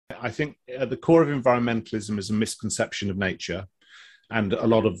I think at the core of environmentalism is a misconception of nature and a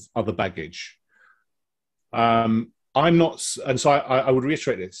lot of other baggage. I'm not, and so I would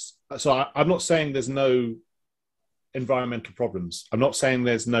reiterate this. So I'm not saying there's no environmental problems. I'm not saying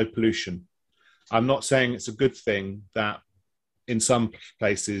there's no pollution. I'm not saying it's a good thing that in some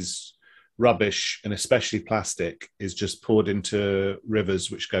places rubbish, and especially plastic, is just poured into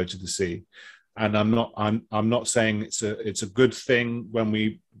rivers which go to the sea. And I'm not saying it's a good thing when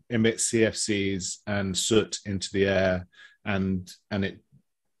we emit CFCs and soot into the air and it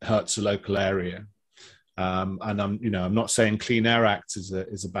hurts a local area. And I'm not saying Clean Air Act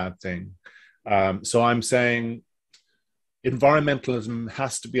is a bad thing. So I'm saying environmentalism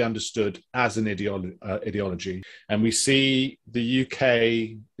has to be understood as an ideology. And we see the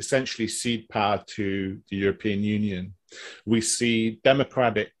UK essentially cede power to the European Union. We see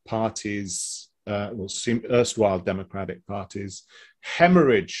democratic parties, erstwhile democratic parties,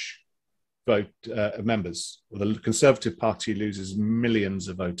 hemorrhage members. Well, the Conservative Party loses millions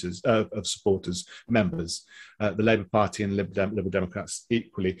of voters, of supporters, members. The Labour Party and Liberal Democrats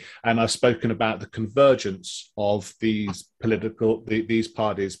equally. And I've spoken about the convergence of these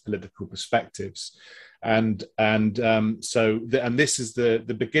parties' political perspectives, and this is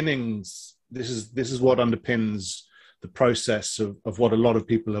the beginnings. This is what underpins the process of what a lot of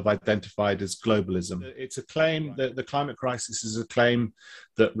people have identified as globalism. It's a claim that the climate crisis is a claim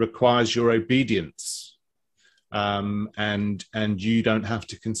that requires your obedience, and you don't have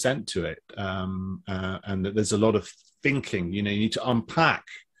to consent to it. And that there's a lot of thinking. You need to unpack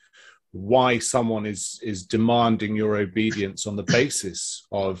why someone is demanding your obedience on the basis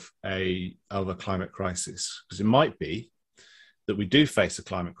of a climate crisis. Because it might be that we do face a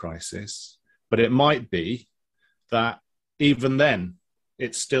climate crisis, but it might be that even then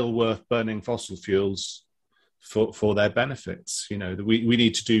it's still worth burning fossil fuels for their benefits. We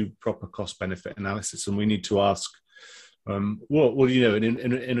need to do proper cost benefit analysis, and we need to ask, an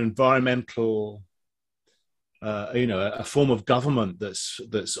environmental, a form of government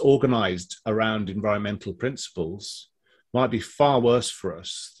that's organized around environmental principles might be far worse for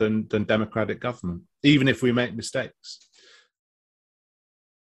us than democratic government, even if we make mistakes.